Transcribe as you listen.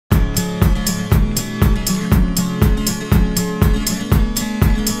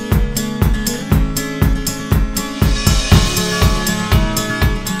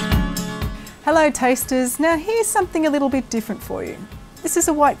Hello tasters, now here's something a little bit different for you. This is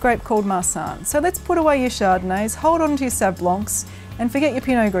a white grape called Marsanne. So let's put away your Chardonnays, hold on to your Sauv Blancs and forget your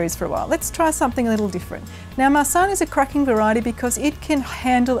Pinot Gris for a while. Let's try something a little different. Now Marsanne is a cracking variety because it can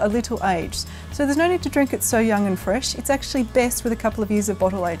handle a little age. So there's no need to drink it so young and fresh. It's actually best with a couple of years of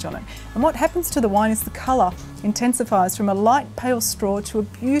bottle age on it. And what happens to the wine is the colour intensifies from a light pale straw to a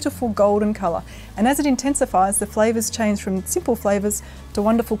beautiful golden colour. And as it intensifies, the flavours change from simple flavours to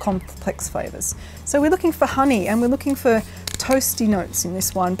wonderful complex flavours. So we're looking for honey and we're looking for toasty notes in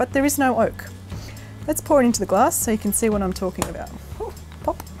this one, but there is no oak. Let's pour it into the glass so you can see what I'm talking about. Ooh,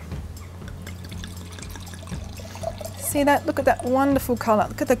 pop. See that? Look at that wonderful colour.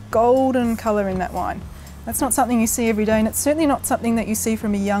 Look at the golden colour in that wine. That's not something you see every day, and it's certainly not something that you see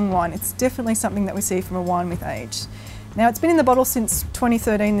from a young wine. It's definitely something that we see from a wine with age. Now it's been in the bottle since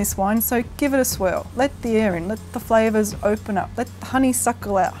 2013, this wine, so give it a swirl. Let the air in, let the flavours open up, let the honey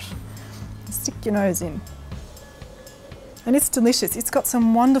suckle out. Stick your nose in. And it's delicious. It's got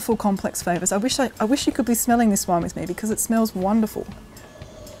some wonderful complex flavours. I wish you could be smelling this wine with me because it smells wonderful.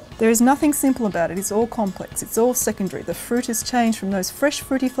 There is nothing simple about it. It's all complex. It's all secondary. The fruit has changed from those fresh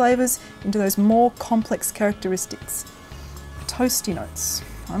fruity flavours into those more complex characteristics. Toasty notes.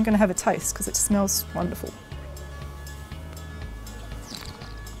 I'm going to have a taste because it smells wonderful.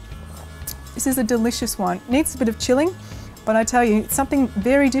 This is a delicious wine. It needs a bit of chilling, but I tell you, it's something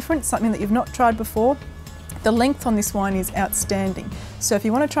very different, something that you've not tried before. The length on this wine is outstanding. So if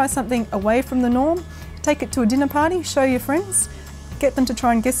you want to try something away from the norm, take it to a dinner party, show your friends, get them to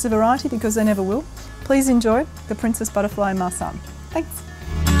try and guess the variety because they never will. Please enjoy the Princess Butterfly Marsanne. Thanks.